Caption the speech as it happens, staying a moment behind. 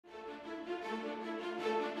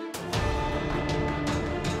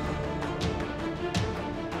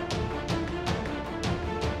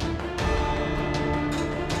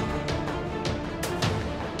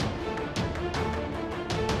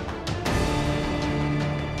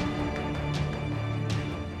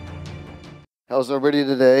How's everybody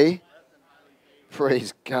today?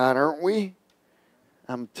 Praise God, aren't we?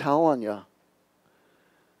 I'm telling you.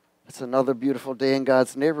 It's another beautiful day in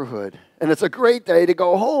God's neighborhood. And it's a great day to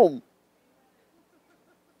go home.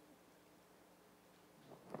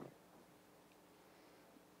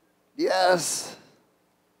 Yes.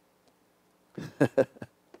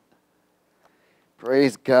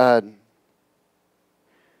 Praise God.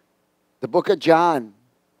 The book of John,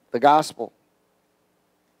 the gospel,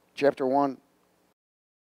 chapter 1.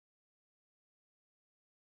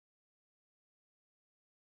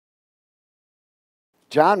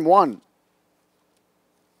 John 1.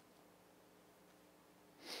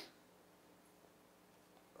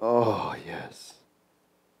 Oh, yes.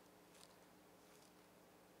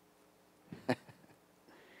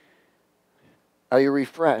 Are you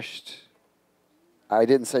refreshed? I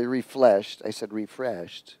didn't say refreshed. I said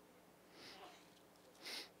refreshed.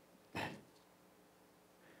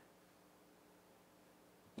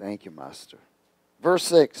 Thank you, Master. Verse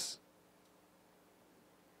 6.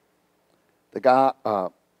 The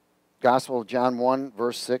Gospel of John 1,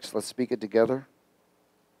 verse 6. Let's speak it together.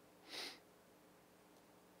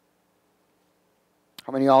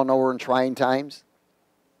 How many of y'all know we're in trying times?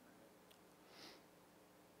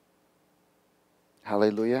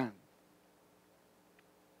 Hallelujah.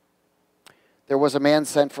 There was a man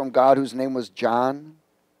sent from God whose name was John.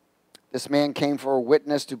 This man came for a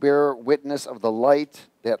witness to bear witness of the light,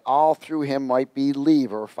 that all through him might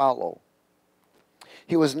believe or follow.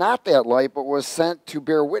 He was not that light, but was sent to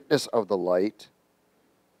bear witness of the light.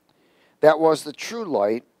 That was the true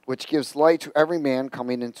light, which gives light to every man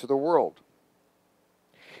coming into the world.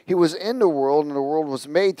 He was in the world, and the world was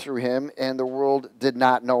made through him, and the world did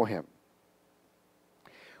not know him.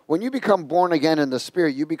 When you become born again in the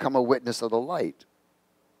Spirit, you become a witness of the light.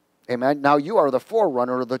 Amen. Now you are the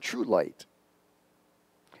forerunner of the true light,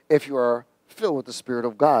 if you are filled with the Spirit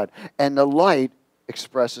of God. And the light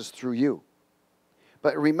expresses through you.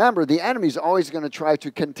 But remember, the enemy is always going to try to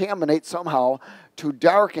contaminate somehow to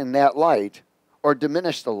darken that light or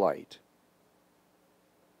diminish the light.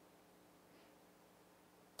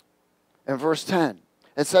 In verse 10,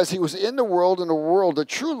 it says, he was in the world, and the world, the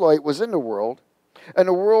true light was in the world, and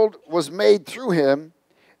the world was made through him,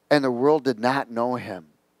 and the world did not know him.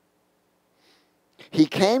 He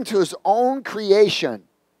came to his own creation.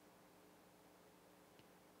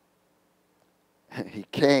 He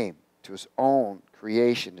came to his own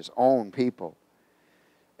creation, his own people,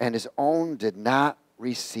 and his own did not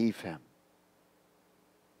receive him.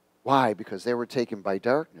 Why? Because they were taken by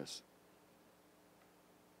darkness.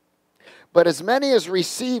 But as many as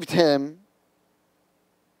received him,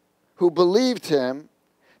 who believed him,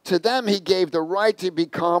 to them he gave the right to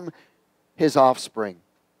become his offspring,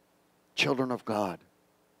 children of God.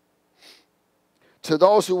 To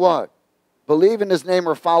those who what? Believe in his name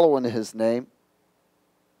or follow in his name,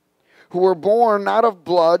 who were born not of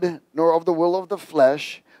blood, nor of the will of the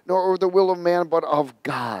flesh, nor of the will of man, but of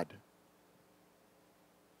God.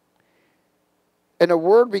 And the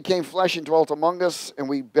Word became flesh and dwelt among us, and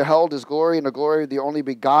we beheld his glory, and the glory of the only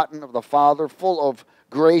begotten of the Father, full of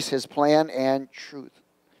grace, his plan, and truth.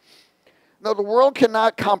 Now, the world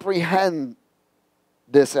cannot comprehend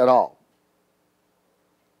this at all,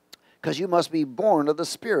 because you must be born of the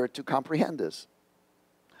Spirit to comprehend this.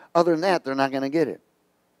 Other than that, they're not going to get it.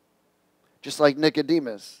 Just like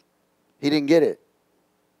Nicodemus. He didn't get it.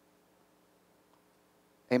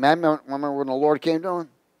 Amen? Remember when the Lord came to him?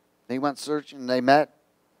 They went searching and they met.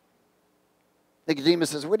 Nicodemus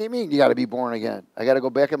says, what do you mean you got to be born again? I got to go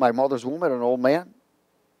back in my mother's womb as an old man?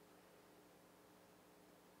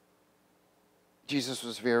 Jesus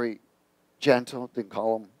was very gentle, didn't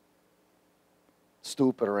call him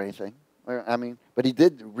stupid or anything. I mean, but he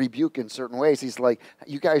did rebuke in certain ways. He's like,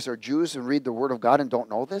 you guys are Jews and read the Word of God and don't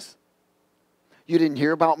know this? You didn't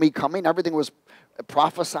hear about me coming? Everything was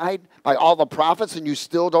prophesied by all the prophets and you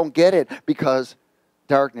still don't get it because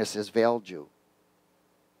darkness has veiled you.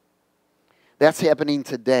 That's happening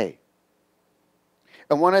today.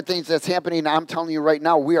 And one of the things that's happening, I'm telling you right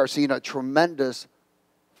now, we are seeing a tremendous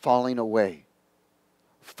falling away.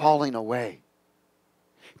 Falling away.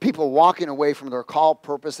 People walking away from their call,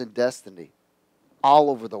 purpose, and destiny all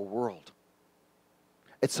over the world.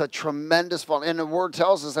 It's a tremendous fall. And the Word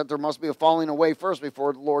tells us that there must be a falling away first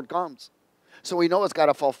before the Lord comes. So we know it's got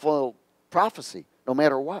to fulfill prophecy, no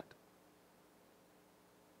matter what.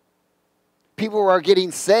 People are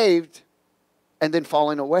getting saved and then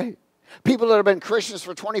falling away. People that have been Christians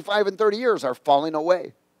for 25 and 30 years are falling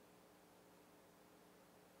away.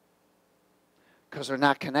 Because they're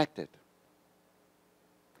not connected.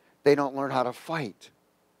 They don't learn how to fight.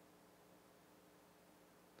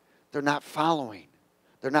 They're not following.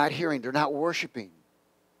 They're not hearing. They're not worshiping.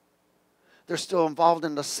 They're still involved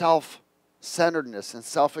in the self-centeredness and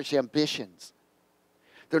selfish ambitions.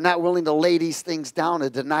 They're not willing to lay these things down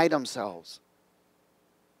and deny themselves.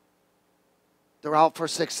 They're out for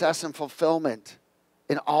success and fulfillment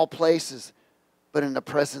in all places, but in the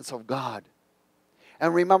presence of God.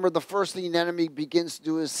 And remember, the first thing the enemy begins to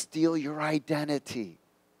do is steal your identity.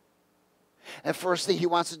 And first thing he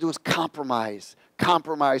wants to do is compromise.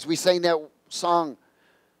 Compromise. We sang that song,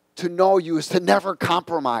 to know you is to never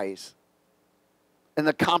compromise. And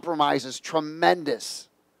the compromise is tremendous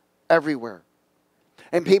everywhere.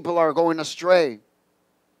 And people are going astray.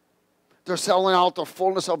 They're selling out the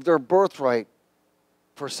fullness of their birthright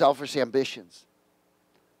for selfish ambitions.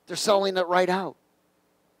 They're selling it right out.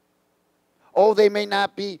 Oh, they may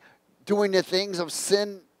not be doing the things of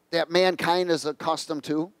sin that mankind is accustomed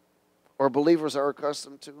to, or believers are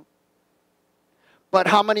accustomed to. But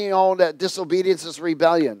how many know that disobedience is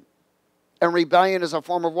rebellion? And rebellion is a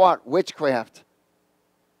form of what? Witchcraft.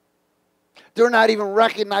 They're not even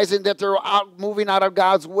recognizing that they're moving out of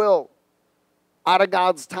God's will, out of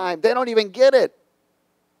God's time. They don't even get it.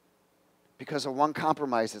 Because of one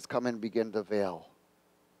compromise that's come and begin to veil.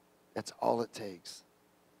 That's all it takes.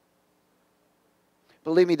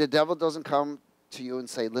 Believe me, the devil doesn't come to you and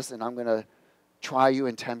say, listen, I'm going to try you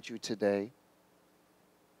and tempt you today.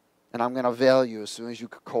 And I'm going to veil you as soon as you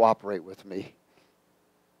cooperate with me.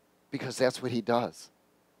 Because that's what he does.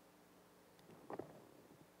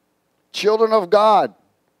 Children of God.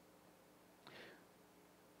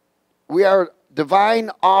 We are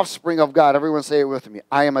divine offspring of God. Everyone say it with me.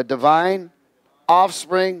 I am a divine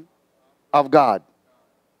offspring of God.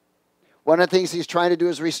 One of the things he's trying to do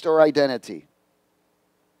is restore identity,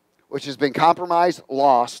 which has been compromised,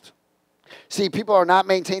 lost. See, people are not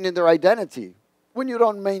maintaining their identity. When you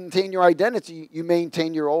don't maintain your identity, you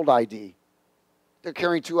maintain your old ID. They're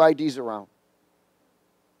carrying two IDs around.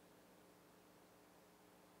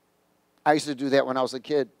 I used to do that when I was a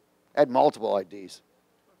kid. I had multiple IDs.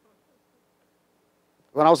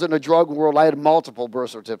 When I was in the drug world, I had multiple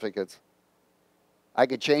birth certificates. I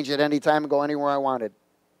could change it any time and go anywhere I wanted.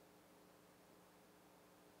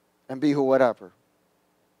 And be whatever.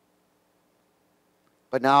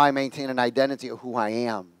 But now I maintain an identity of who I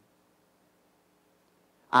am.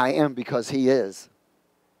 I am because he is.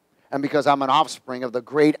 And because I'm an offspring of the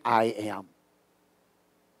great I am.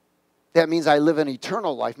 That means I live an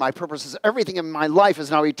eternal life. My purpose is everything in my life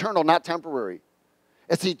is now eternal, not temporary.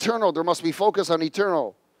 It's eternal. There must be focus on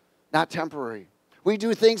eternal, not temporary. We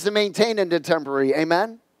do things to maintain into temporary.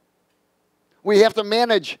 Amen? We have to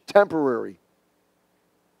manage temporary.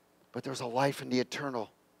 But there's a life in the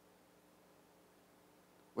eternal.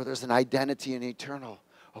 Where there's an identity in eternal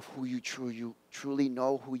of who you truly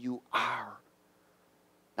know who you are.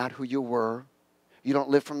 Not who you were. You don't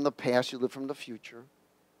live from the past, you live from the future.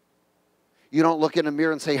 You don't look in the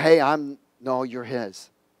mirror and say, hey, no, you're his.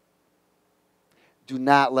 Do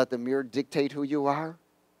not let the mirror dictate who you are.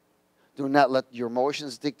 Do not let your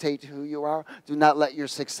emotions dictate who you are. Do not let your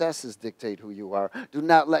successes dictate who you are. Do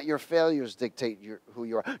not let your failures dictate who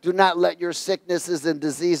you are. Do not let your sicknesses and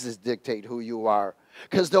diseases dictate who you are.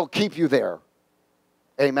 Because they'll keep you there.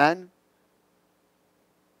 Amen?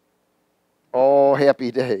 Oh,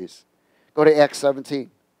 happy days. Go to Acts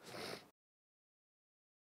 17.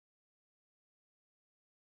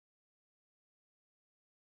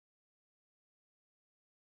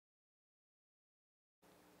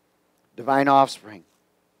 Divine offspring.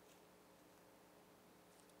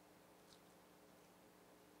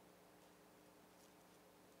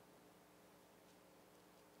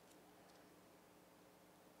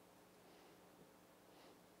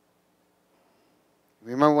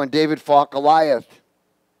 Remember when David fought Goliath?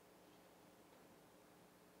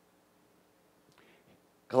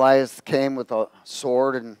 Goliath came with a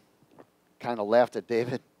sword and kind of laughed at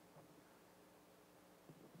David.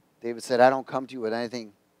 David said, I don't come to you with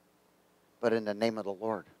anything but in the name of the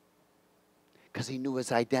Lord. Because he knew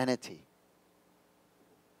his identity.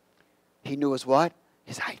 He knew his what?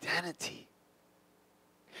 His identity.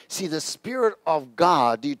 See, the Spirit of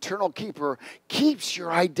God, the eternal keeper, keeps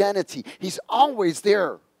your identity. He's always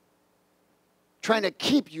there. Trying to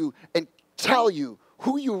keep you and tell you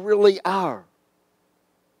who you really are.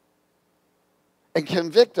 And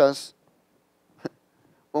convict us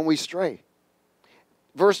when we stray.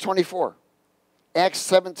 Verse 24. Acts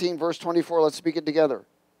 17, verse 24. Let's speak it together.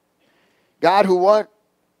 God who what?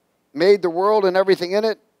 Made the world and everything in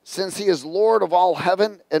it, since he is Lord of all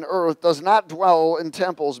heaven and earth, does not dwell in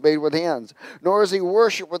temples made with hands, nor is he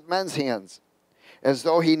worshipped with men's hands, as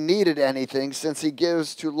though he needed anything, since he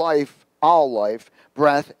gives to life all life,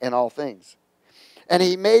 breath, and all things. And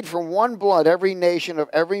he made from one blood every nation of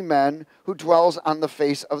every man who dwells on the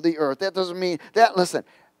face of the earth. That doesn't mean that, listen,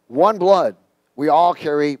 one blood. We all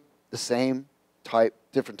carry the same type,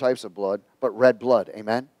 different types of blood, but red blood.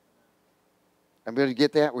 Amen? I'm going to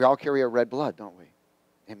get that? We all carry a red blood, don't we?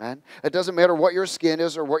 Amen? It doesn't matter what your skin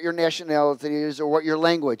is or what your nationality is or what your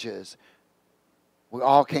language is. We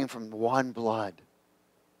all came from one blood.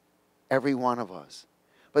 Every one of us.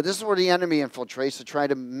 But this is where the enemy infiltrates to try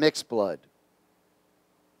to mix blood.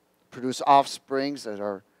 Produce offsprings that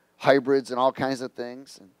are hybrids and all kinds of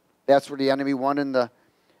things. And that's where the enemy won in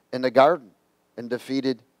the garden and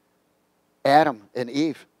defeated Adam and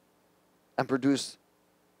Eve and produced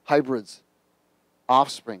hybrids,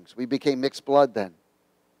 offsprings. We became mixed blood then.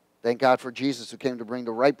 Thank God for Jesus who came to bring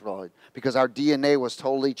the right blood, because our DNA was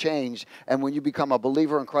totally changed. And when you become a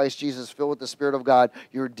believer in Christ Jesus, filled with the Spirit of God,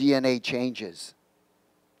 your DNA changes.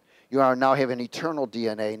 You are now have an eternal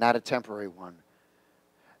DNA, not a temporary one.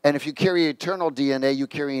 And if you carry eternal DNA, you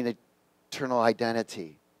carry an eternal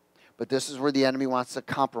identity. But this is where the enemy wants to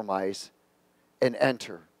compromise and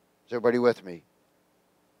enter. Is everybody with me?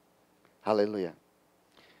 Hallelujah.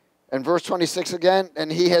 And verse 26 again, and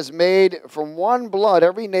he has made from one blood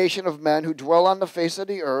every nation of men who dwell on the face of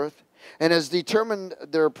the earth, and has determined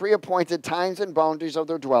their pre-appointed times and boundaries of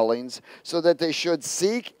their dwellings, so that they should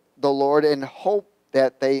seek the Lord and hope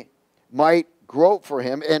that they might grope for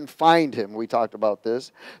him and find him. We talked about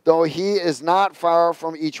this. Though he is not far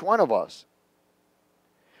from each one of us.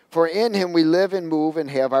 For in him we live and move and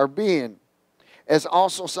have our being. As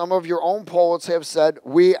also some of your own poets have said,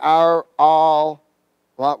 we are all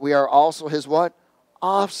what? We are also his what?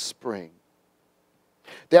 Offspring.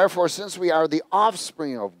 Therefore, since we are the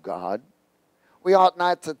offspring of God, we ought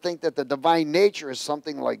not to think that the divine nature is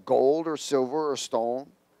something like gold or silver or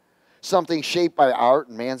stone, something shaped by art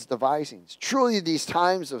and man's devisings. Truly, these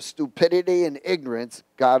times of stupidity and ignorance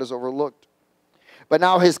God has overlooked. But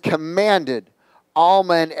now has commanded all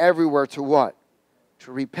men everywhere to what?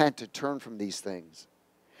 To repent, to turn from these things.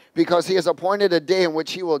 Because he has appointed a day in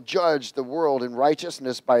which he will judge the world in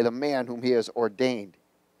righteousness by the man whom he has ordained.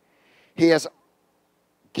 He has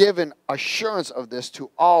given assurance of this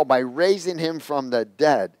to all by raising him from the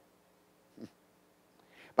dead.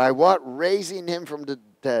 By what? Raising him from the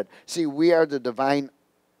dead. See, we are the divine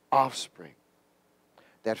offspring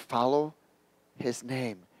that follow his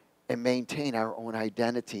name and maintain our own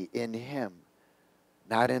identity in him.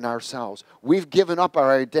 Not in ourselves. We've given up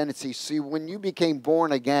our identity. See, when you became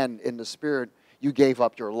born again in the Spirit, you gave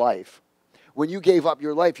up your life. When you gave up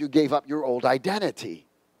your life, you gave up your old identity.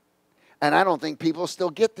 And I don't think people still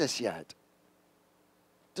get this yet.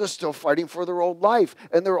 They're still fighting for their old life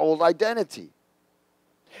and their old identity.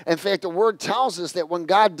 In fact, the Word tells us that when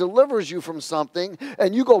God delivers you from something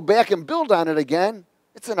and you go back and build on it again,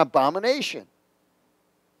 it's an abomination.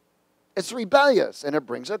 It's rebellious and it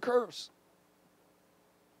brings a curse.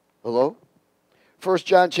 Hello? 1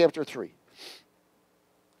 John chapter 3.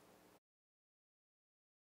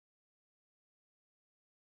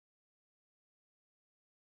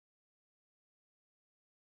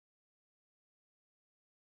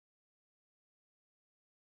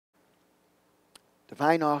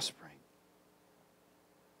 Divine offspring.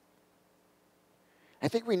 I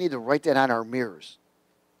think we need to write that on our mirrors.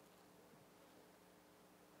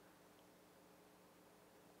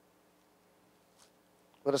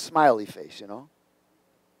 With a smiley face, you know.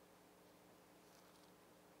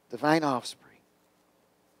 Divine offspring.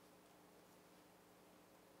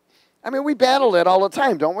 I mean, we battle it all the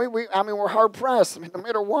time, don't we? We're hard pressed. I mean, no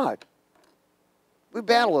matter what. We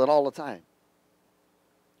battle it all the time.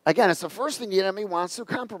 Again, it's the first thing the enemy wants to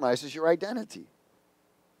compromise is your identity.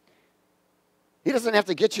 He doesn't have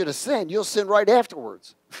to get you to sin. You'll sin right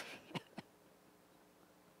afterwards.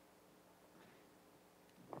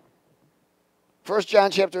 1 John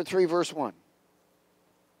chapter 3, verse 1.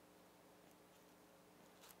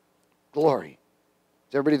 Glory.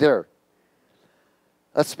 Is everybody there?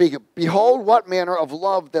 Let's speak it. Behold, what manner of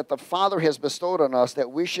love that the Father has bestowed on us,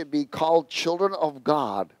 that we should be called children of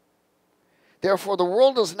God. Therefore, the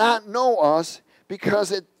world does not know us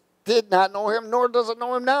because it did not know him, nor does it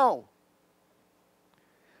know him now.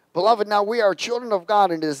 Beloved, now we are children of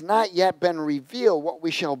God, and it has not yet been revealed what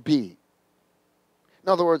we shall be. In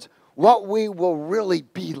other words, what we will really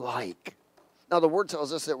be like. Now, the Word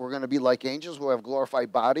tells us that we're going to be like angels who have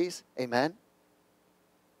glorified bodies. Amen?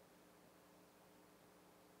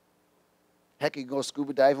 Heck, you can go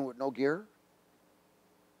scuba diving with no gear.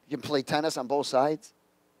 You can play tennis on both sides.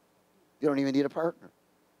 You don't even need a partner.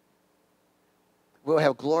 We'll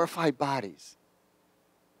have glorified bodies.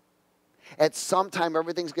 At some time,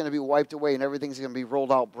 everything's going to be wiped away and everything's going to be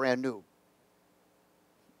rolled out brand new.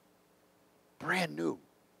 Brand new.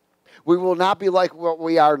 We will not be like what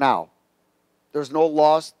we are now. There's no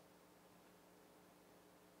lust.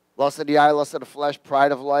 Lust of the eye, lust of the flesh,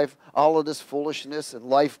 pride of life. All of this foolishness and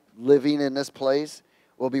life living in this place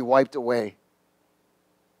will be wiped away.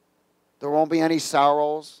 There won't be any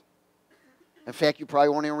sorrows. In fact, you probably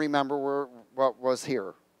won't even remember what was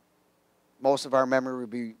here. Most of our memory will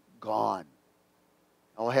be gone.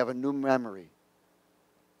 I'll have a new memory.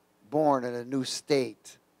 Born in a new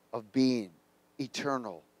state of being,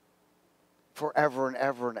 eternal, forever and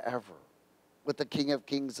ever and ever, with the King of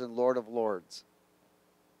Kings and Lord of Lords,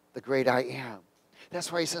 the great I am.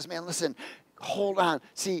 That's why he says, man, listen, hold on.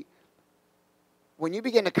 See, when you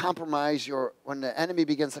begin to compromise when the enemy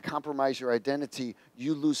begins to compromise your identity,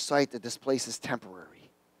 you lose sight that this place is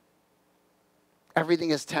temporary.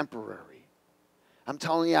 Everything is temporary. I'm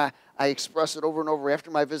telling you, I express it over and over.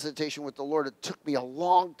 After my visitation with the Lord, it took me a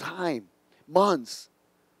long time, months,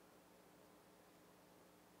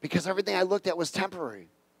 because everything I looked at was temporary.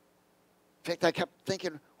 In fact, I kept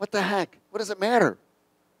thinking, what the heck? What does it matter?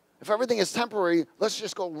 If everything is temporary, let's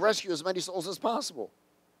just go rescue as many souls as possible.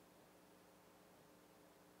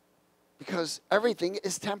 Because everything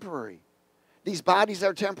is temporary. These bodies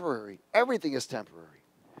are temporary. Everything is temporary.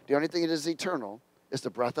 The only thing that is eternal is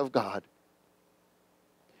the breath of God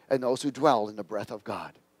and those who dwell in the breath of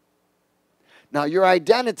God. Now, your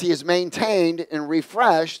identity is maintained and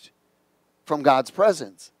refreshed from God's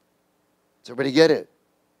presence. Does everybody get it?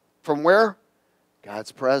 From where?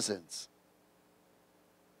 God's presence.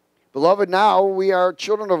 Beloved, now we are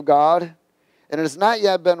children of God, and it has not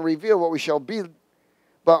yet been revealed what we shall be.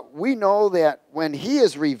 But we know that when he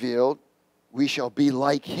is revealed, we shall be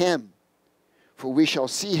like him, for we shall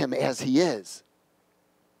see him as he is.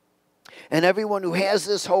 And everyone who has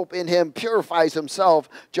this hope in him purifies himself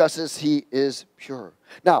just as he is pure.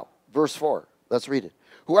 Now, verse 4, let's read it.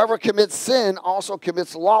 Whoever commits sin also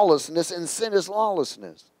commits lawlessness, and sin is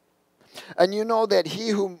lawlessness. And you know that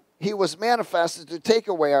he was manifested to take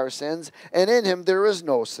away our sins, and in him there is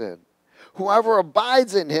no sin. Whoever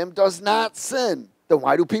abides in him does not sin. Then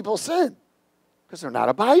why do people sin? Because they're not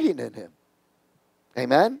abiding in him.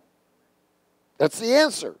 Amen? That's the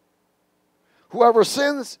answer. Whoever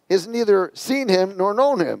sins has neither seen him nor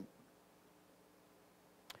known him.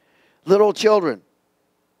 Little children,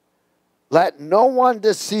 let no one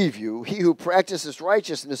deceive you. He who practices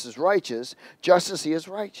righteousness is righteous, just as he is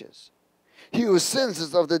righteous. He who sins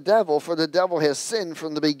is of the devil, for the devil has sinned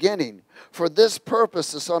from the beginning. For this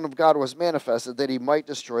purpose the Son of God was manifested, that he might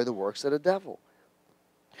destroy the works of the devil.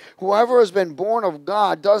 Whoever has been born of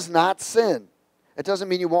God does not sin. It doesn't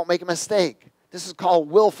mean you won't make a mistake. This is called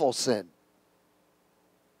willful sin.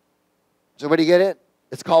 Does everybody get it?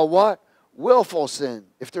 It's called what? Willful sin.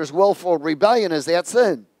 If there's willful rebellion, is that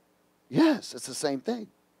sin? Yes, it's the same thing.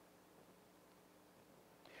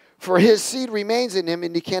 For his seed remains in him,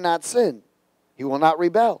 and he cannot sin. He will not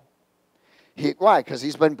rebel. Why? Because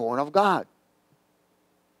he's been born of God.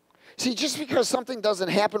 See, just because something doesn't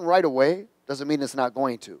happen right away doesn't mean it's not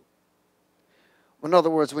going to. In other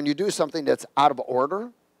words, when you do something that's out of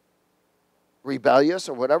order, rebellious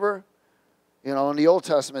or whatever, you know, in the Old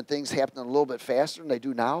Testament, things happen a little bit faster than they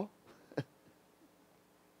do now.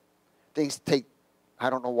 Things take, I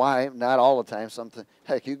don't know why, not all the time.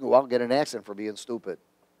 Heck, you can go out and get an accident for being stupid.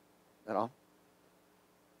 You know?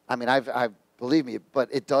 I mean, I've believe me, but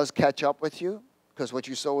it does catch up with you, because what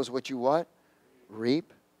you sow is what you what?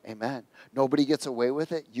 Reap. Amen. Nobody gets away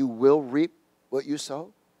with it. You will reap what you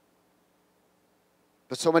sow.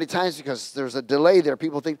 But so many times, because there's a delay there,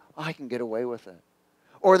 people think, oh, I can get away with it.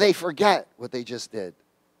 Or they forget what they just did.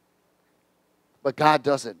 But God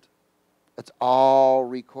doesn't. It's all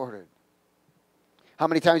recorded. How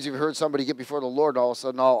many times have you heard somebody get before the Lord, and all of a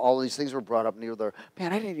sudden all these things were brought up, and you're there,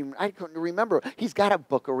 man, I couldn't remember. He's got a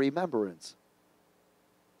book of remembrance.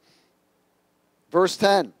 Verse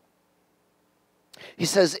 10. He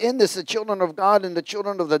says, in this the children of God and the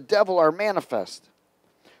children of the devil are manifest.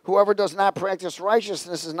 Whoever does not practice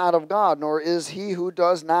righteousness is not of God, nor is he who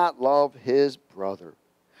does not love his brother.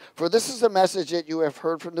 For this is the message that you have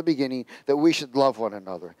heard from the beginning, that we should love one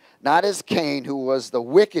another. Not as Cain, who was the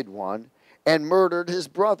wicked one, and murdered his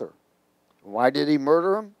brother. Why did he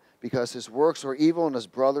murder him? Because his works were evil and his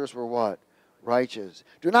brothers were what? Righteous.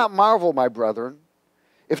 Do not marvel, my brethren,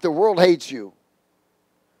 if the world hates you.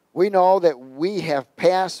 We know that we have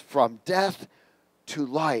passed from death to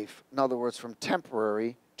life. In other words, from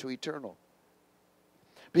temporary to eternal.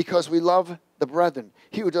 because we love the brethren.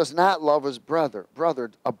 He who does not love his brother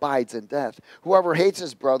abides in death. Whoever hates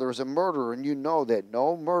his brother is a murderer, and you know that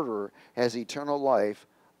no murderer has eternal life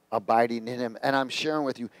abiding in him. And I'm sharing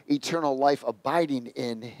with you eternal life abiding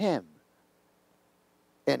in him.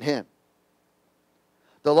 In him.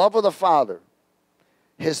 The love of the Father,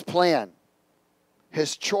 his plan,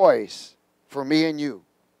 his choice for me and you,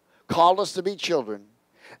 called us to be children,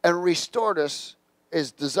 and restored us,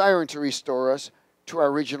 is desiring to restore us to our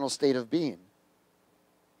original state of being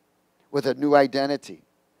with a new identity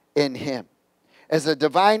in him. As a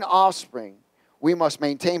divine offspring, we must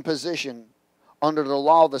maintain position under the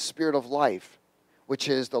law of the Spirit of life, which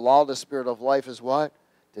is the law of the Spirit of life is what?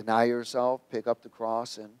 Deny yourself, pick up the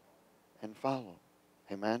cross, and follow.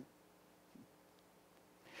 Amen?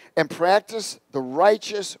 And practice the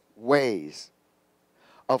righteous ways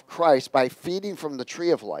of Christ by feeding from the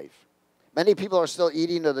tree of life. Many people are still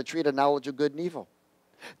eating of the tree of the knowledge of good and evil.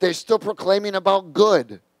 They're still proclaiming about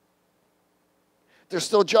good. They're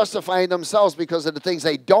still justifying themselves because of the things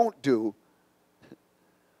they don't do,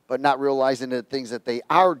 but not realizing that the things that they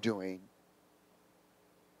are doing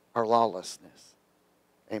are lawlessness.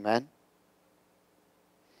 Amen?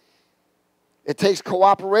 It takes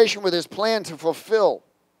cooperation with his plan to fulfill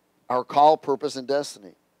our call, purpose, and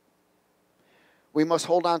destiny. We must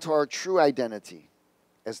hold on to our true identity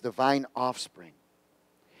as divine offspring.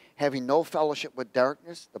 Having no fellowship with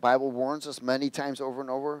darkness, the Bible warns us many times over and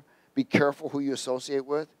over, be careful who you associate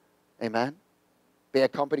with. Amen?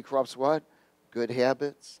 Bad company corrupts what? Good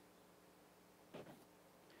habits.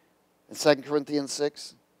 In 2 Corinthians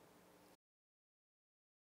 6.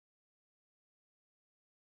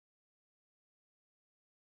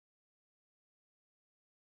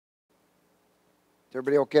 Is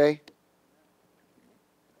everybody okay?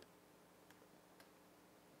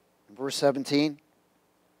 Verse 17.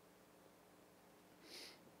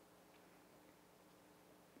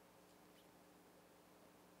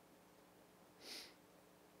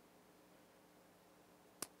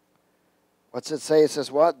 What's it say? It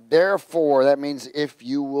says what? Therefore, that means if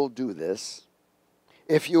you will do this.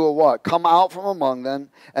 If you will what? Come out from among them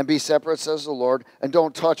and be separate, says the Lord, and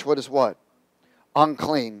don't touch what is what?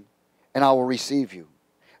 Unclean, and I will receive you.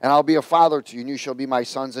 And I'll be a father to you, and you shall be my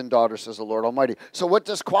sons and daughters, says the Lord Almighty. So what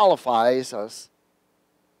disqualifies us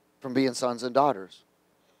from being sons and daughters?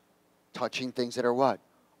 Touching things that are what?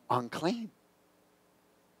 Unclean.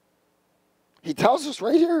 He tells us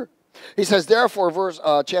right here. He says, therefore,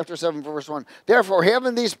 chapter 7, verse 1, therefore,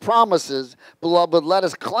 having these promises, beloved, let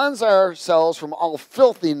us cleanse ourselves from all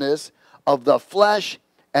filthiness of the flesh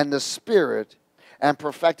and the spirit, and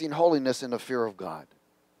perfecting holiness in the fear of God.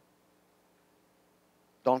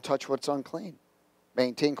 Don't touch what's unclean.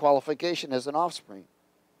 Maintain qualification as an offspring.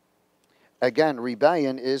 Again,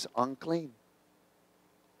 rebellion is unclean.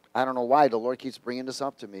 I don't know why the Lord keeps bringing this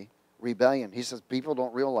up to me. Rebellion. He says people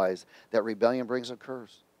don't realize that rebellion brings a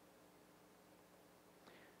curse.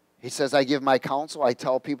 He says, I give my counsel. I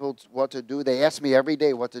tell people what to do. They ask me every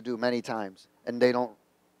day what to do many times. And they don't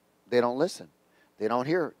listen. They don't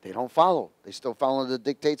hear. They don't follow. They still follow the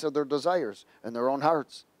dictates of their desires and their own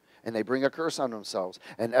hearts. And they bring a curse on themselves.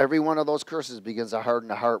 And every one of those curses begins to harden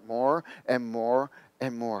the heart more and more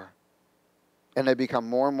and more. And they become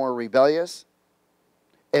more and more rebellious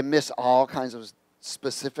and miss all kinds of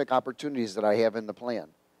specific opportunities that I have in the plan.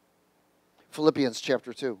 Philippians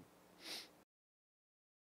chapter 2.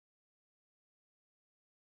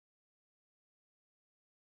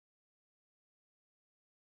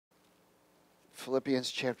 Philippians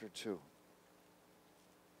chapter 2.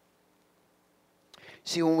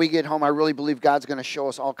 See, when we get home, I really believe God's going to show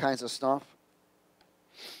us all kinds of stuff.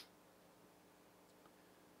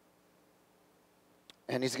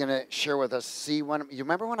 And he's going to share with us. See, you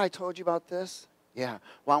remember when I told you about this? Yeah.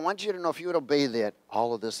 Well, I want you to know if you would obey that,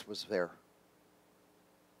 all of this was there.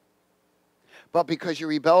 But because you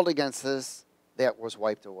rebelled against this, that was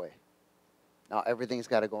wiped away. Now everything's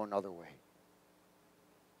got to go another way.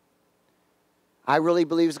 I really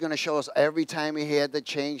believe he's going to show us every time he had to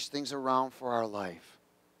change things around for our life.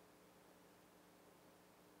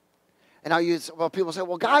 And now people say,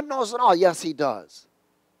 well, God knows it all. Yes, he does.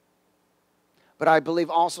 But I believe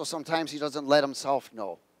also sometimes he doesn't let himself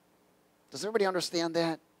know. Does everybody understand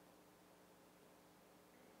that?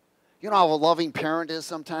 You know how a loving parent is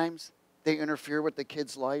sometimes? They interfere with the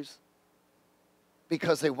kids' lives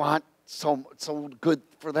because they want so good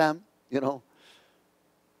for them, you know.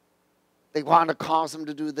 They want to cause them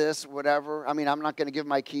to do this, whatever. I mean, I'm not going to give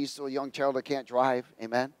my keys to a young child that can't drive.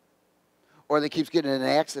 Amen? Or they keep getting in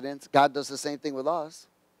accidents. God does the same thing with us.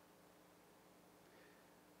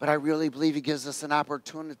 But I really believe he gives us an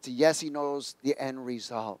opportunity. Yes, he knows the end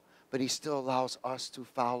result, but he still allows us to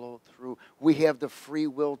follow through. We have the free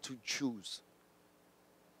will to choose.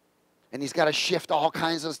 And he's got to shift all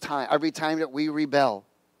kinds of time every time that we rebel.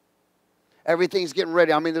 Everything's getting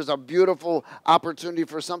ready. I mean, there's a beautiful opportunity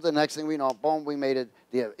for something. Next thing we know, boom, we made it.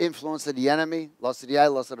 The influence of the enemy, lust of the eye,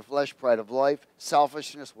 lust of the flesh, pride of life,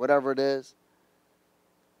 selfishness, whatever it is.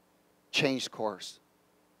 Changed course.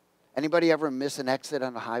 Anybody ever miss an exit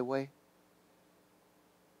on the highway?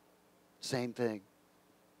 Same thing.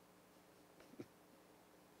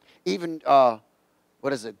 Even,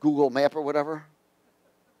 what is it, Google Map or whatever?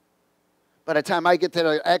 By the time I get to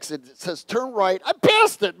the exit, it says turn right. I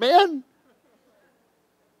passed it, man.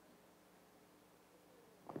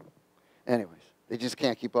 Anyways, they just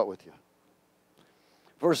can't keep up with you.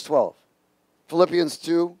 Verse 12. Philippians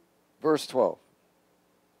 2, verse 12.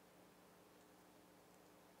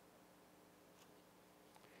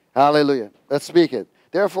 Hallelujah. Let's speak it.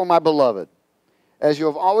 Therefore, my beloved, as you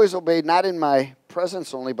have always obeyed, not in my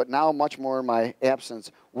presence only, but now much more in my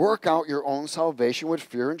absence, work out your own salvation with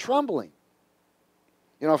fear and trembling.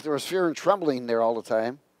 You know, if there was fear and trembling there all the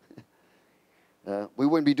time, we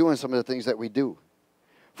wouldn't be doing some of the things that we do.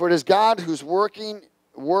 For it is God who's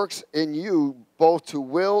works in you both to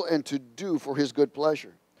will and to do for his good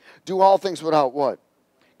pleasure. Do all things without what?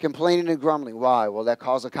 Complaining and grumbling. Why? Will that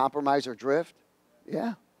cause a compromise or drift?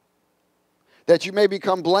 Yeah. That you may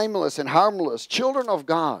become blameless and harmless, children of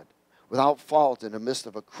God, without fault in the midst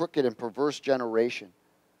of a crooked and perverse generation,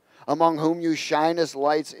 among whom you shine as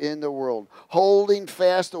lights in the world, holding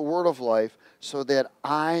fast the word of life, so that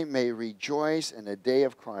I may rejoice in the day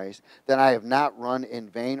of Christ, that I have not run in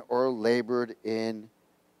vain or labored in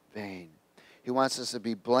vain. He wants us to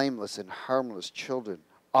be blameless and harmless children,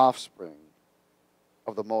 offspring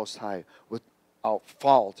of the Most High, without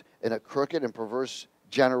fault in a crooked and perverse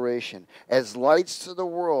generation, as lights to the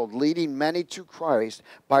world, leading many to Christ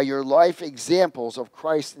by your life examples of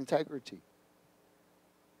Christ's integrity.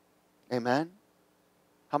 Amen?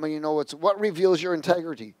 How many of you know what reveals your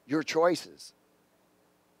integrity? Your choices.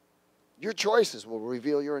 Your choices will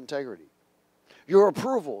reveal your integrity. Your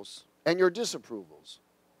approvals and your disapprovals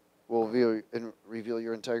will reveal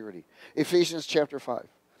your integrity. Ephesians chapter 5.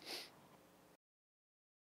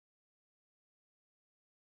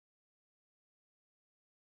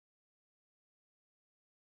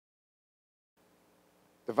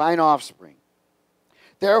 Divine offspring.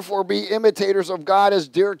 Therefore, be imitators of God as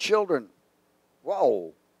dear children.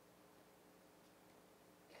 Whoa.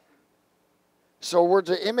 So we're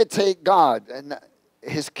to imitate God and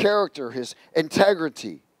his character, his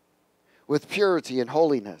integrity, with purity and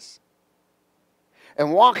holiness.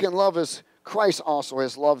 And walk in love as Christ also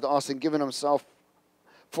has loved us and given himself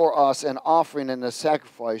for us an offering and a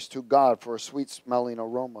sacrifice to God for a sweet-smelling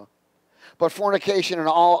aroma. But fornication and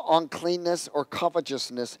all uncleanness or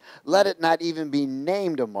covetousness, let it not even be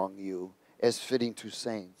named among you as fitting to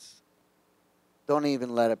saints. Don't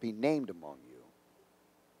even let it be named among you.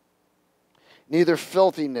 Neither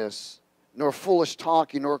filthiness, nor foolish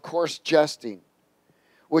talking, nor coarse jesting,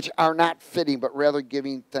 which are not fitting, but rather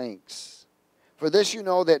giving thanks. For this you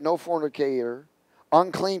know that no fornicator,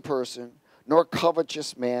 unclean person, nor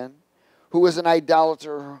covetous man, who is an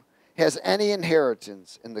idolater, has any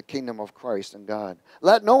inheritance in the kingdom of Christ and God.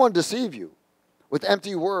 Let no one deceive you with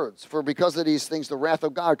empty words, for because of these things the wrath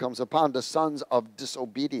of God comes upon the sons of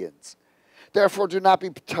disobedience. Therefore do not be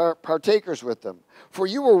partakers with them. For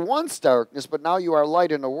you were once darkness, but now you are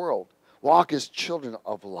light in the world. Walk as children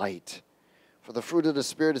of light. For the fruit of the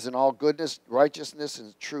Spirit is in all goodness, righteousness,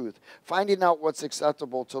 and truth, finding out what's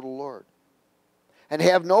acceptable to the Lord. And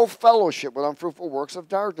have no fellowship with unfruitful works of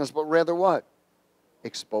darkness, but rather what?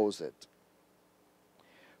 Expose it.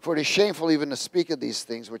 For it is shameful even to speak of these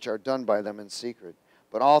things which are done by them in secret.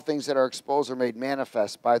 But all things that are exposed are made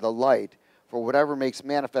manifest by the light, for whatever makes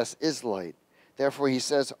manifest is light. Therefore he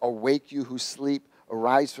says, awake you who sleep,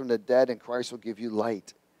 arise from the dead, and Christ will give you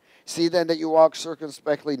light. See then that you walk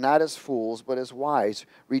circumspectly, not as fools, but as wise,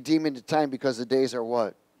 redeeming the time, because the days are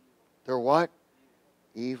what? They're what?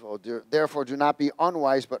 Evil. Therefore do not be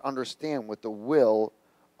unwise, but understand what the will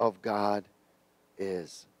of God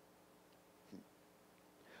is.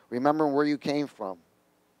 Remember where you came from.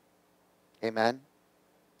 Amen.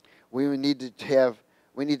 We need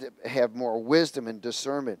to have more wisdom and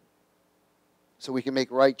discernment so we can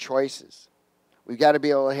make right choices. We've got to be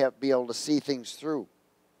able to see things through.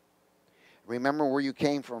 Remember where you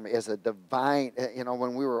came from as a divine,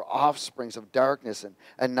 when we were offsprings of darkness,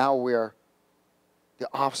 and now we're the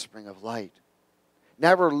offspring of light.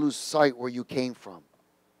 Never lose sight where you came from.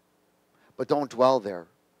 But don't dwell there.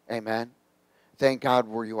 Amen. thank God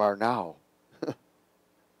where you are now.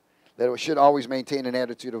 That it should always maintain an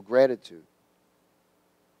attitude of gratitude.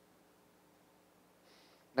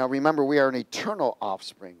 Now remember, we are an eternal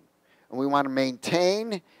offspring. And we want to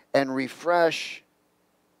maintain and refresh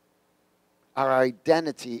our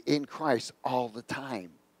identity in Christ all the time.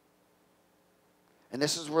 And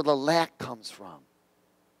this is where the lack comes from.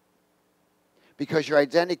 Because your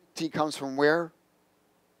identity comes from where?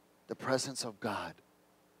 The presence of God.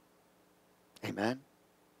 Amen?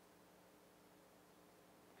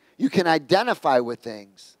 You can identify with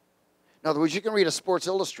things. In other words, you can read a Sports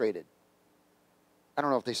Illustrated. I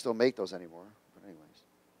don't know if they still make those anymore. But anyways.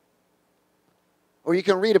 Or you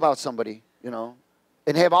can read about somebody,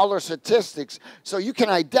 and have all their statistics. So you can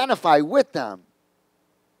identify with them.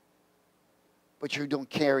 But you don't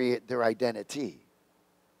carry their identity.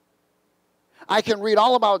 I can read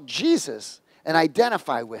all about Jesus and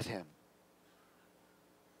identify with him.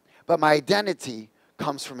 But my identity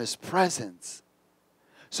comes from his presence.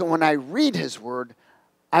 So when I read his word,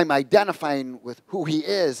 I'm identifying with who he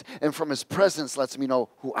is, and from his presence lets me know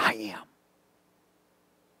who I am.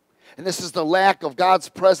 And this is the lack of God's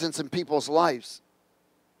presence in people's lives.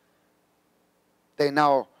 They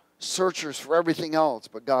now searchers for everything else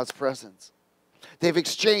but God's presence. They've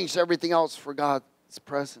exchanged everything else for God's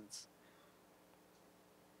presence.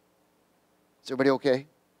 Is everybody okay?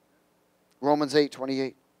 Romans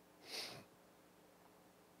 8:28.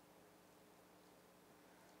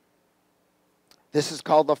 This is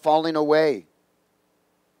called the falling away.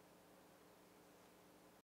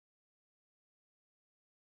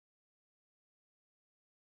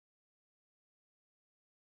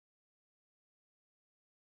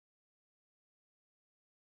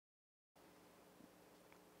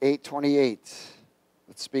 (8:28).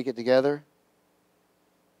 Let's speak it together.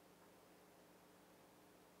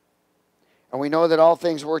 And we know that all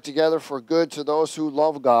things work together for good to those who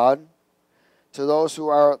love God, to those who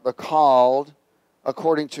are the called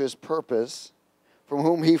according to his purpose, from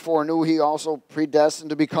whom he foreknew he also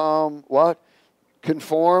predestined to become what?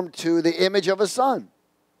 Conformed to the image of his Son.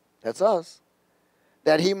 That's us.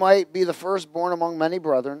 That he might be the firstborn among many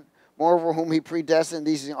brethren. Moreover, whom he predestined,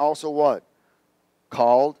 these he also what?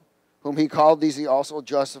 Called. Whom he called, these he also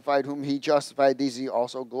justified. Whom he justified, these he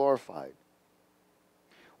also glorified.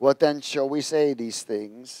 What then shall we say these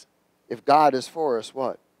things? If God is for us,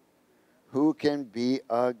 what? Who can be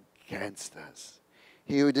against us?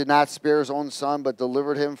 He who did not spare his own Son, but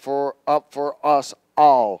delivered him up for us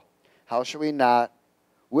all, how shall we not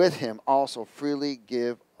with him also freely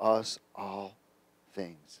give us all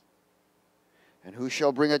things? And who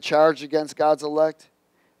shall bring a charge against God's elect?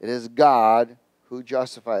 It is God who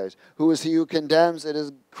justifies. Who is he who condemns? It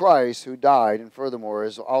is Christ who died and furthermore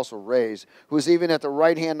is also raised, who is even at the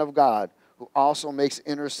right hand of God, who also makes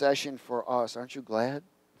intercession for us. Aren't you glad?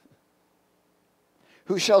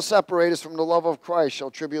 Who shall separate us from the love of Christ?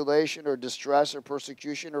 Shall tribulation or distress or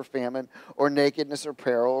persecution or famine or nakedness or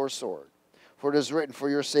peril or sword? For it is written, for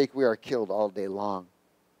your sake we are killed all day long.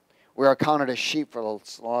 We are counted as sheep for the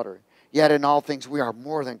slaughter. Yet in all things we are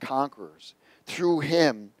more than conquerors, through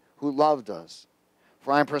him who loved us.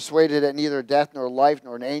 For I am persuaded that neither death nor life,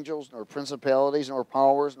 nor angels, nor principalities, nor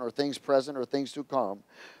powers, nor things present, nor things to come,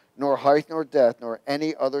 nor height, nor depth, nor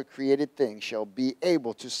any other created thing shall be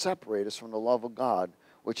able to separate us from the love of God,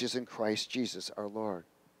 which is in Christ Jesus our Lord.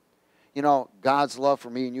 You know, God's love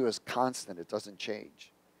for me and you is constant. It doesn't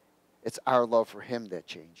change. It's our love for him that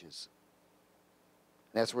changes.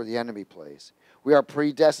 And that's where the enemy plays. We are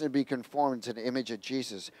predestined to be conformed to the image of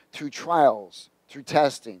Jesus through trials, through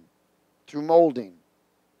testing, through molding.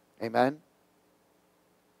 Amen?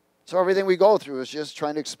 So everything we go through is just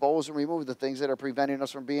trying to expose and remove the things that are preventing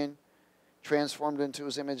us from being transformed into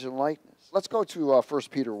his image and likeness. Let's go to 1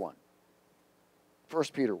 Peter 1. 1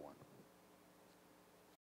 Peter 1.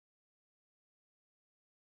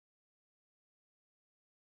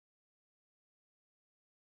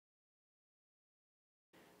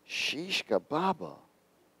 Sheesh kababa.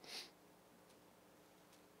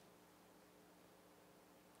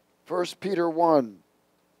 1 Peter 1,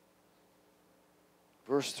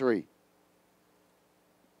 verse 3.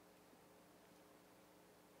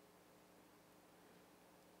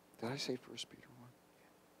 Did I say 1 Peter 1?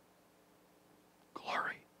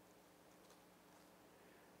 Glory.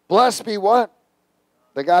 Blessed be what?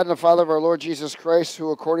 The God and the Father of our Lord Jesus Christ,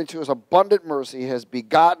 who according to his abundant mercy has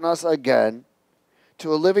begotten us again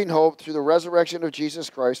to a living hope through the resurrection of Jesus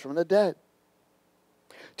Christ from the dead,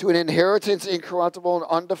 to an inheritance incorruptible and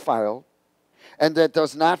undefiled, and that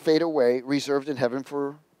does not fade away, reserved in heaven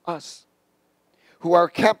for us, who are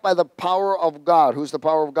kept by the power of God. Who's the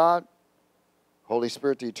power of God? Holy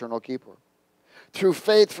Spirit, the eternal keeper. through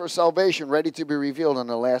faith for salvation, ready to be revealed in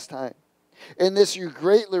the last time. In this you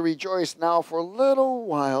greatly rejoice now for a little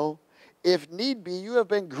while. If need be, you have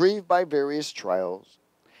been grieved by various trials.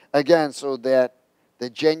 Again, so that the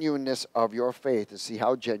genuineness of your faith, to see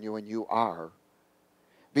how genuine you are,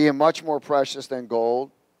 being much more precious than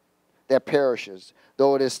gold that perishes,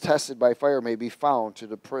 though it is tested by fire, may be found to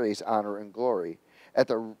the praise, honor, and glory at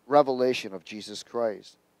the revelation of Jesus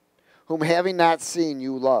Christ, whom having not seen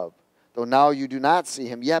you love, though now you do not see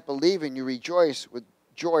him, yet believing you rejoice with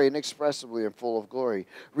joy inexpressibly and full of glory,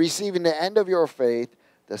 receiving the end of your faith,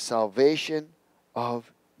 the salvation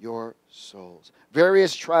of your souls.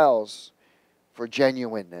 Various trials for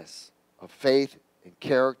genuineness of faith and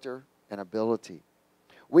character and ability.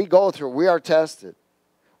 We go through, we are tested.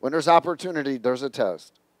 When there's opportunity, there's a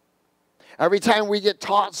test. Every time we get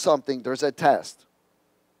taught something, there's a test.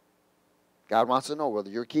 God wants to know whether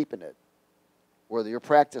you're keeping it, whether you're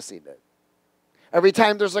practicing it. Every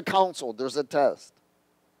time there's a counsel, there's a test.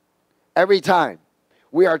 Every time.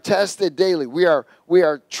 We are tested daily. We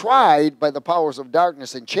are tried by the powers of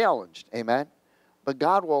darkness and challenged. Amen? But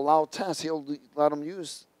God will allow tests. He'll let them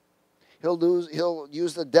use. He'll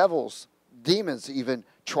use the devils, demons to even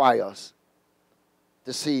try us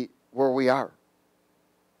to see where we are.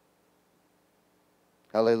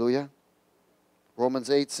 Hallelujah. Romans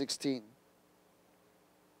 8:16.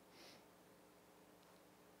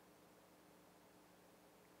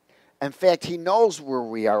 In fact, he knows where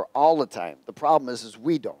we are all the time. The problem is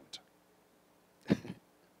we don't.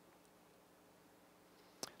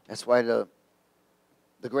 That's why the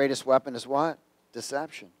greatest weapon is what?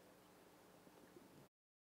 Deception.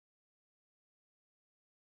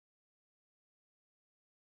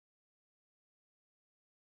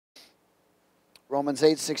 Romans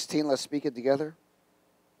 8:16, let's speak it together.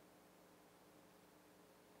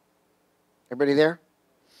 Everybody there?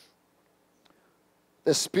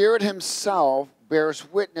 The Spirit himself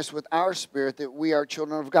bears witness with our spirit that we are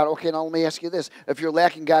children of God. Okay, now let me ask you this. If you're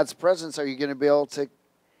lacking God's presence, are you going to be able to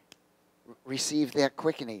receive that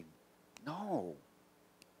quickening? No.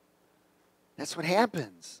 That's what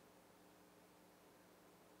happens.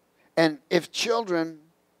 And if children,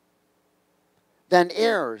 then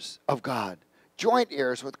heirs of God, joint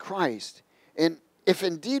heirs with Christ. And if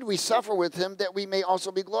indeed we suffer with him, that we may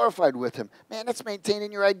also be glorified with him. Man, that's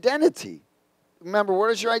maintaining your identity. Remember, where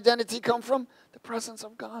does your identity come from? The presence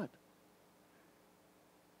of God.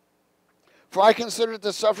 For I consider that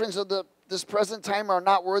the sufferings of this present time are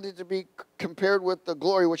not worthy to be compared with the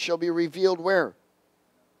glory which shall be revealed where?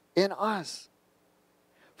 In us.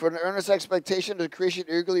 For an earnest expectation of the creation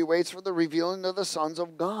eagerly waits for the revealing of the sons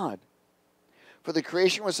of God. For the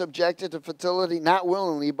creation was subjected to fertility not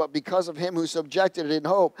willingly, but because of him who subjected it in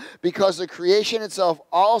hope. Because the creation itself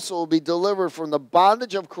also will be delivered from the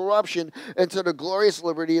bondage of corruption into the glorious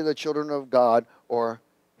liberty of the children of God, or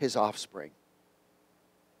his offspring.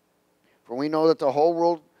 For we know that the whole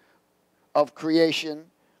world of creation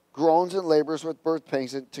groans and labors with birth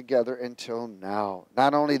pains together until now.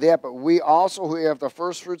 Not only that, but we also who have the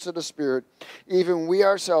first fruits of the Spirit, even we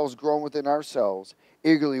ourselves groan within ourselves,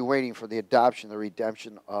 eagerly waiting for the adoption, the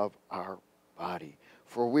redemption of our body.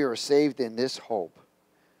 For we are saved in this hope.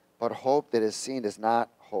 But hope that is seen is not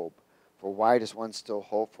hope. For why does one still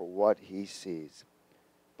hope for what he sees?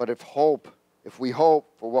 But if we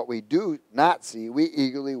hope for what we do not see, we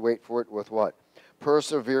eagerly wait for it with what?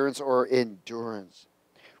 Perseverance or endurance.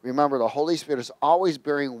 Remember, the Holy Spirit is always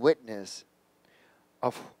bearing witness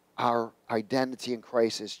of our identity in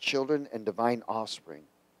Christ as children and divine offspring.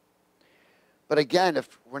 But again,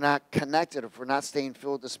 if we're not connected, if we're not staying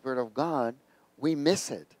filled with the Spirit of God, we miss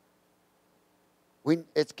it.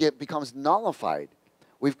 It becomes nullified.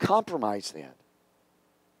 We've compromised that.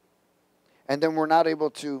 And then we're not able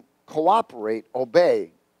to cooperate,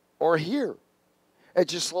 obey, or hear. It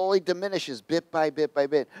just slowly diminishes bit by bit by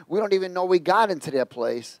bit. We don't even know we got into that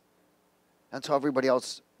place until everybody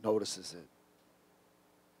else notices it.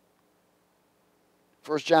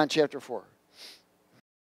 1 John chapter 4.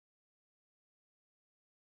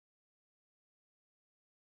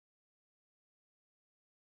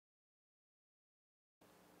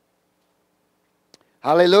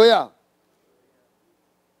 Hallelujah.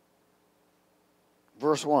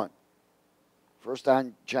 Verse 1.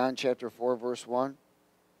 1 John chapter 4, verse 1.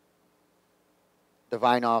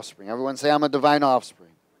 Divine offspring. Everyone say, I'm a divine offspring.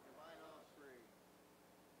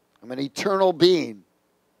 I'm an eternal being.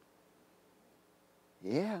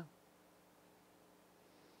 Yeah.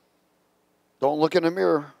 Don't look in the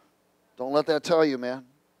mirror. Don't let that tell you, man.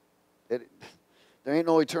 There ain't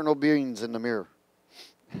no eternal beings in the mirror.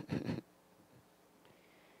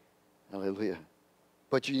 Hallelujah.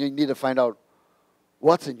 But you need to find out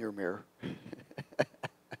What's in your mirror?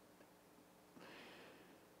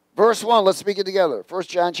 Verse 1, let's speak it together. 1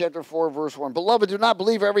 John chapter 4, verse 1. Beloved, do not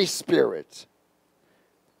believe every spirit.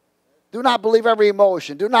 Do not believe every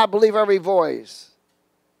emotion. Do not believe every voice.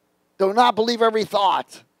 Do not believe every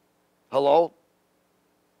thought. Hello?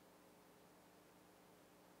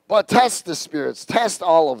 But test the spirits. Test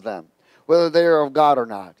all of them, whether they are of God or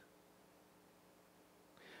not.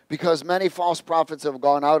 Because many false prophets have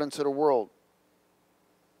gone out into the world,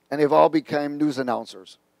 and they've all become news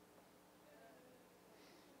announcers.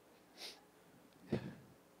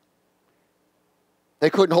 They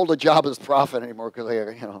couldn't hold a job as prophet anymore because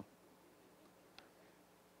they,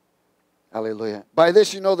 Hallelujah. By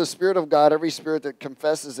this you know the Spirit of God. Every spirit that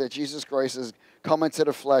confesses that Jesus Christ has come into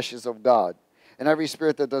the flesh is of God. And every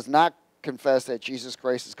spirit that does not confess that Jesus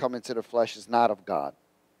Christ has come into the flesh is not of God.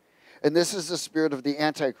 And this is the spirit of the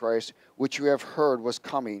Antichrist, which you have heard was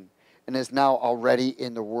coming and is now already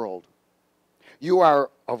in the world. You are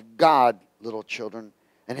of God, little children,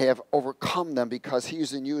 and have overcome them, because he who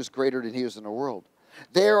is in you is greater than he who is in the world.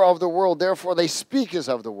 They are of the world, therefore they speak as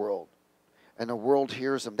of the world, and the world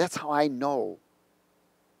hears them. That's how I know.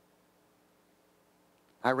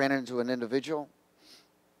 I ran into an individual,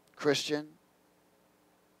 Christian,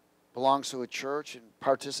 belongs to a church and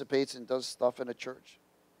participates and does stuff in a church.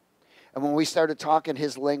 And when we started talking,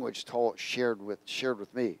 his language shared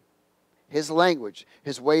with me. His language,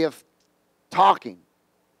 his way of talking,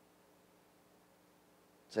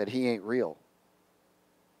 said he ain't real.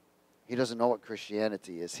 He doesn't know what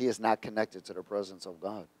Christianity is. He is not connected to the presence of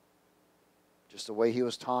God. Just the way he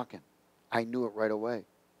was talking, I knew it right away.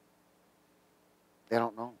 They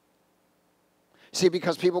don't know. See,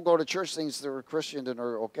 because people go to church, thinks they're a Christian and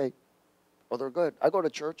they're okay. Well, they're good. I go to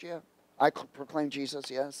church, yeah. I proclaim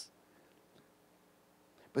Jesus, yes.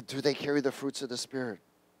 But do they carry the fruits of the Spirit?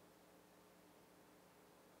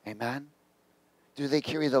 Amen? Do they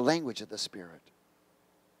carry the language of the Spirit?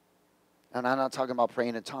 And I'm not talking about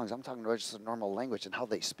praying in tongues. I'm talking about just the normal language and how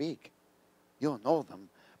they speak. You'll know them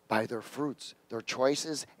by their fruits, their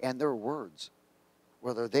choices, and their words,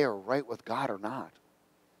 whether they are right with God or not.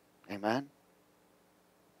 Amen?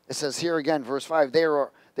 It says here again, verse 5, they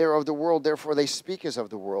are of the world, therefore they speak as of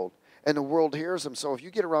the world, and the world hears them. So if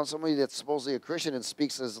you get around somebody that's supposedly a Christian and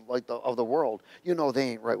speaks as like of the world, you know they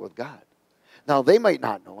ain't right with God. Now, they might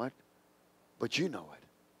not know it, but you know it.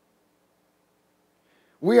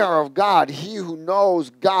 We are of God. He who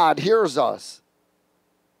knows God hears us.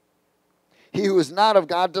 He who is not of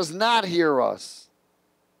God does not hear us.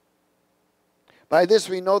 By this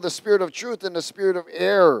we know the spirit of truth and the spirit of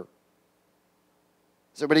error.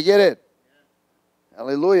 Does everybody get it? Yeah.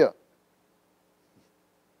 Hallelujah.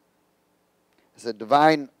 It's a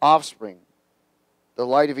divine offspring, the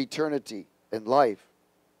light of eternity and life.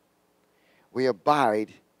 We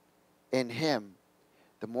abide in him.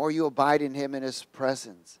 The more you abide in him, in his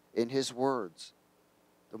presence, in his words,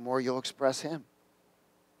 the more you'll express him.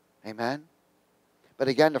 Amen? But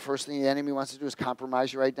again, the first thing the enemy wants to do is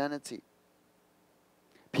compromise your identity.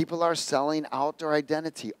 People are selling out their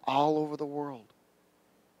identity all over the world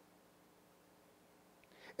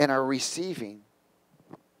and are receiving,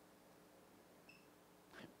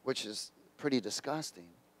 which is pretty disgusting,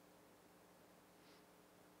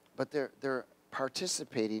 but they're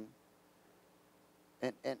participating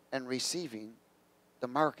and receiving the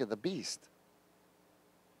mark of the beast.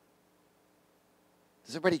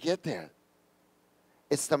 Does everybody get that?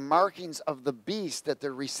 It's the markings of the beast that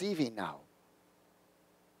they're receiving now.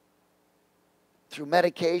 Through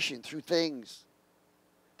medication, through things.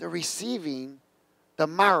 They're receiving the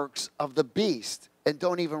marks of the beast and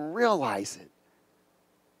don't even realize it.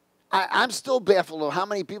 I'm still baffled of how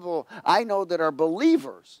many people I know that are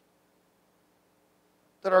believers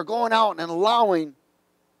that are going out and allowing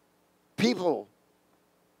people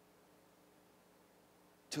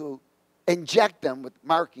to inject them with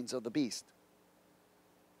markings of the beast.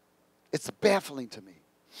 It's baffling to me.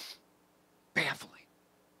 Baffling.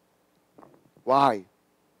 Why?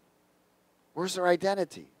 Where's their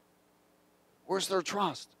identity? Where's their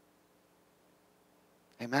trust?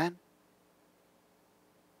 Amen?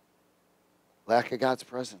 Lack of God's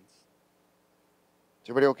presence. Is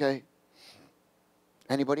everybody okay?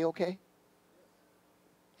 Anybody okay?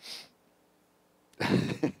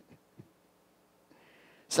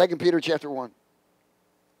 2 Peter chapter 1.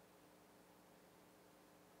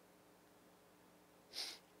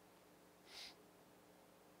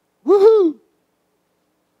 Woohoo!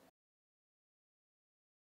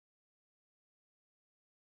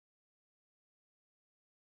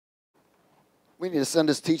 We need to send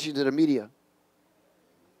this teaching to the media.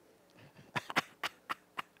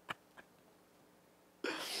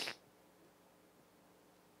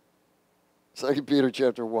 2 Peter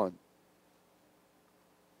chapter 1.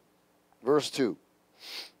 Verse 2.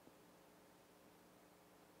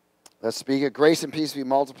 Let's speak it. Grace and peace be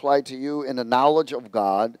multiplied to you in the knowledge of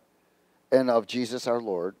God and of Jesus our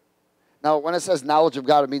Lord. Now, when it says knowledge of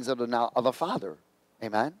God, it means of the Father.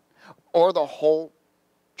 Amen? Or the whole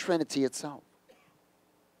Trinity itself.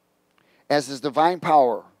 As his divine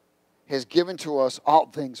power has given to us all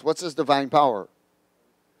things. What's his divine power?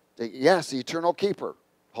 Yes, the eternal keeper,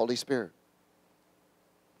 Holy Spirit.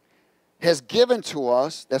 Has given to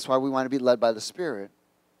us, that's why we want to be led by the Spirit,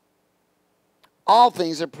 all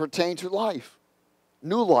things that pertain to life.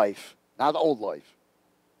 New life, not old life.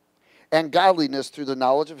 And godliness through the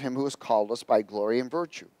knowledge of him who has called us by glory and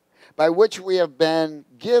virtue, by which we have been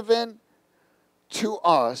given to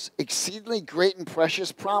us exceedingly great and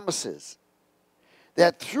precious promises,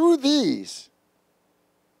 that through these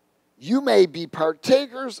you may be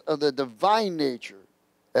partakers of the divine nature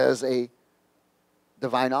as a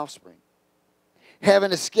divine offspring,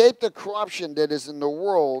 having escaped the corruption that is in the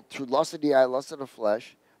world through lust of the eye, lust of the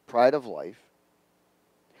flesh, pride of life,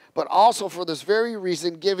 but also for this very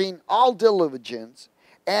reason, giving all diligence,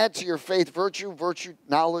 add to your faith virtue, virtue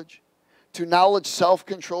knowledge, to knowledge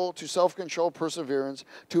self-control, to self-control perseverance,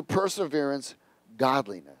 to perseverance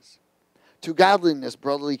godliness, to godliness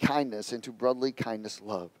brotherly kindness, and to brotherly kindness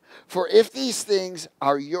love. For if these things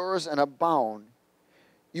are yours and abound,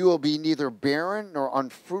 you will be neither barren nor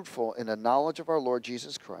unfruitful in the knowledge of our Lord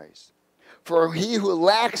Jesus Christ. For he who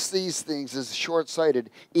lacks these things is short-sighted,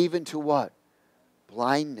 even to what?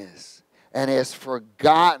 Blindness, and has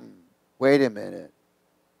forgotten, wait a minute,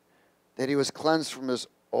 that he was cleansed from his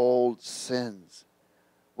old sins.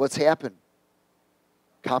 What's happened?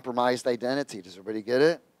 Compromised identity. Does everybody get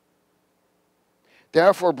it?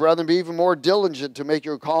 Therefore, brethren, be even more diligent to make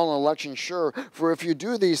your call and election sure, for if you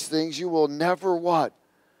do these things, you will never what?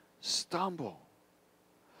 Stumble.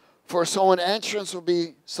 For so an entrance will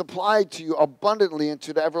be supplied to you abundantly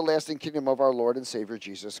into the everlasting kingdom of our Lord and Savior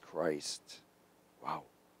Jesus Christ. Wow.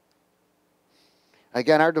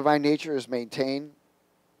 Again, our divine nature is maintained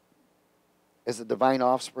as a divine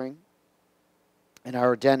offspring, and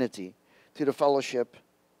our identity to the fellowship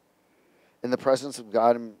in the presence of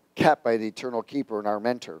God and kept by the eternal keeper and our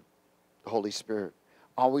mentor, the Holy Spirit,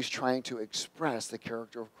 always trying to express the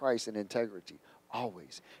character of Christ in integrity.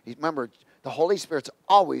 Always. Remember, the Holy Spirit's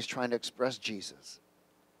always trying to express Jesus.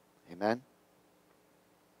 Amen?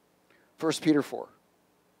 1 Peter 4.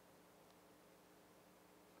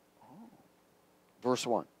 Verse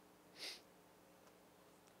 1.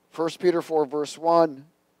 1 Peter 4, verse 1.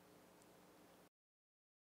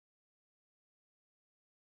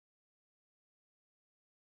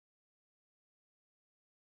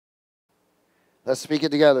 Let's speak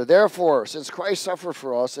it together. Therefore, since Christ suffered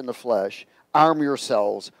for us in the flesh, arm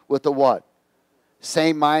yourselves with the what?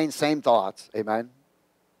 Same mind, same thoughts. Amen?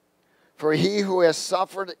 For he who has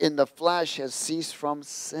suffered in the flesh has ceased from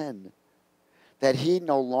sin, that he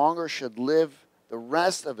no longer should live the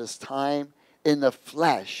rest of his time in the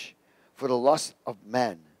flesh for the lust of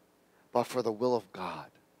men, but for the will of God.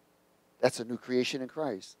 That's a new creation in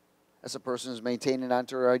Christ. That's a person who's maintaining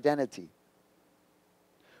onto her identity.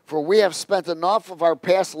 For we have spent enough of our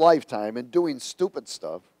past lifetime in doing stupid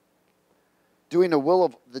stuff, doing the will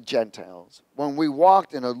of the Gentiles, when we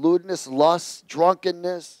walked in lewdness, lust,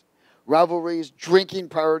 drunkenness, revelries, drinking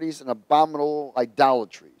parties, and abominable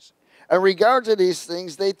idolatries. In regard to these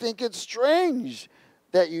things, they think it strange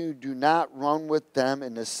that you do not run with them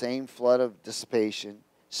in the same flood of dissipation,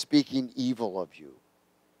 speaking evil of you.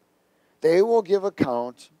 They will give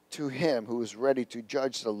account to him who is ready to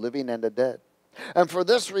judge the living and the dead. And for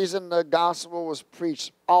this reason the gospel was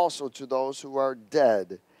preached also to those who are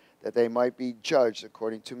dead, that they might be judged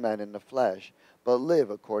according to men in the flesh, but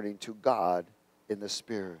live according to God in the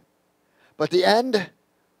Spirit. But the end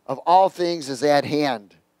of all things is at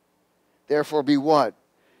hand. Therefore be what?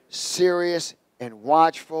 Serious and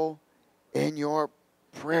watchful in your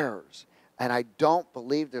prayers. And I don't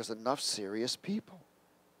believe there's enough serious people.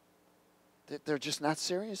 They're just not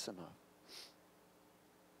serious enough.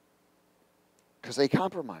 Because they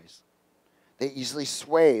compromise. They easily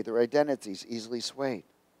sway. Their identities easily swayed.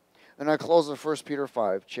 And I close with 1 Peter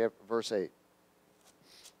 5, verse 8.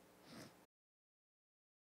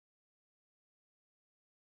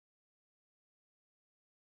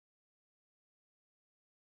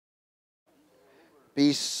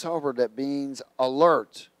 Be sober, that means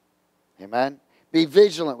alert. Amen? Be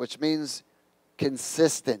vigilant, which means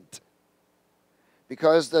consistent.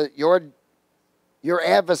 Because your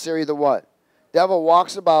adversary, the what? Devil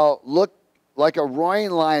walks about, look like a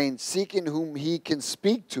roaring lion, seeking whom he can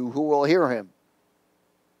speak to, who will hear him.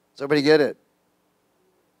 Does everybody get it?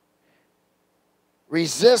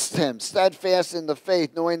 Resist him, steadfast in the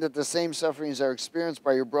faith, knowing that the same sufferings are experienced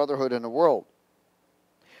by your brotherhood in the world.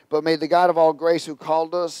 But may the God of all grace, who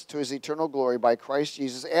called us to his eternal glory by Christ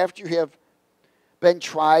Jesus, after you have been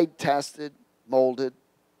tried, tested, molded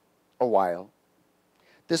a while,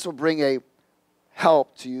 this will bring a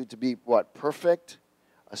help to you to be what? Perfect,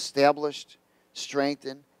 established,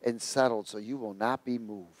 strengthened, and settled, so you will not be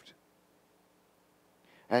moved.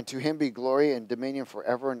 And to him be glory and dominion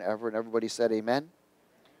forever and ever. And everybody said amen.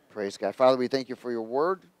 Praise God. Father, we thank you for your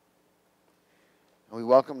word. And we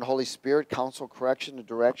welcome the Holy Spirit, counsel, correction,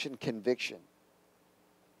 direction, conviction.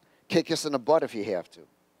 Kick us in the butt if you have to.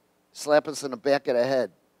 Slap us in the back of the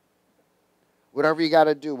head. Whatever you got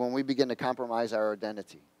to do when we begin to compromise our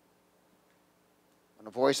identity. When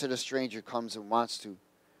the voice of the stranger comes and wants to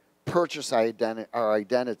purchase our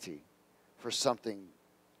identity for something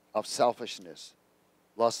of selfishness,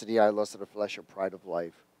 lust of the eye, lust of the flesh, or pride of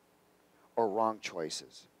life, or wrong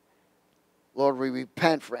choices. Lord, we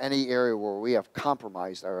repent for any area where we have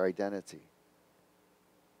compromised our identity.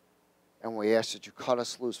 And we ask that you cut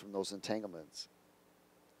us loose from those entanglements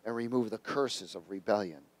and remove the curses of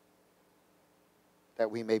rebellion,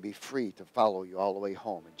 that we may be free to follow you all the way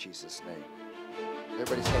home in Jesus' name.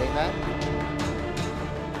 Everybody say amen.